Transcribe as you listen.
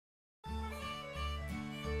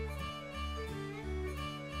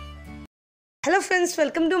Hello friends,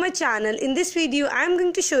 welcome to my channel. In this video, I am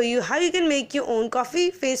going to show you how you can make your own coffee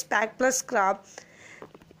face pack plus scrub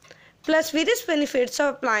plus various benefits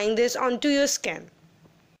of applying this onto your skin.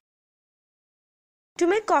 To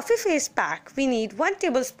make coffee face pack, we need 1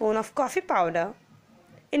 tablespoon of coffee powder.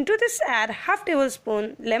 Into this add half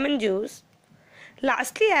tablespoon lemon juice.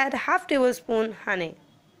 Lastly add half tablespoon honey.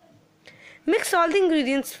 Mix all the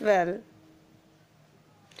ingredients well.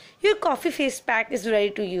 Your coffee face pack is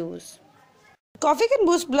ready to use. Coffee can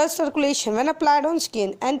boost blood circulation when applied on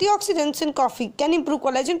skin. Antioxidants in coffee can improve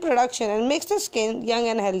collagen production and makes the skin young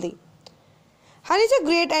and healthy. Honey is a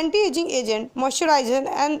great anti-aging agent, moisturizes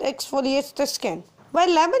and exfoliates the skin, while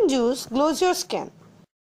lemon juice glows your skin.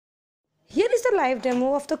 Here is the live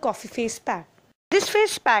demo of the coffee face pack. This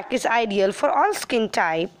face pack is ideal for all skin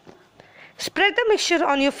type. Spread the mixture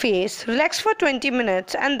on your face, relax for 20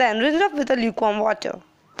 minutes and then rinse off with a lukewarm water.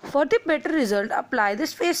 For the better result, apply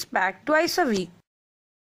this face pack twice a week.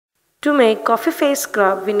 To make coffee face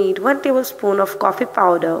scrub, we need 1 tablespoon of coffee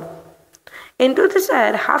powder. Into this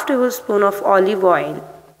add half tablespoon of olive oil.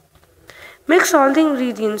 Mix all the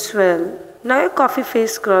ingredients well. Now your coffee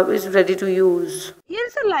face scrub is ready to use. Here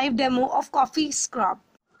is a live demo of coffee scrub.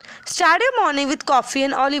 Start your morning with coffee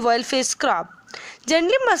and olive oil face scrub.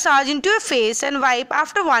 Gently massage into your face and wipe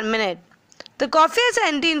after 1 minute. The coffee has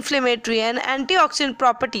anti-inflammatory and antioxidant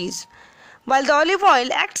properties, while the olive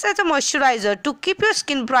oil acts as a moisturizer to keep your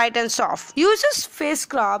skin bright and soft. Use this face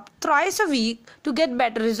scrub thrice a week to get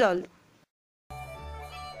better results.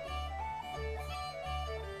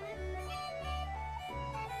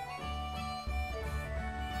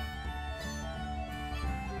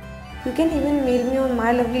 You can even mail me on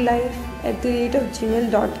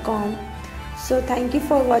mylovelylife@gmail.com. So thank you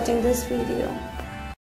for watching this video.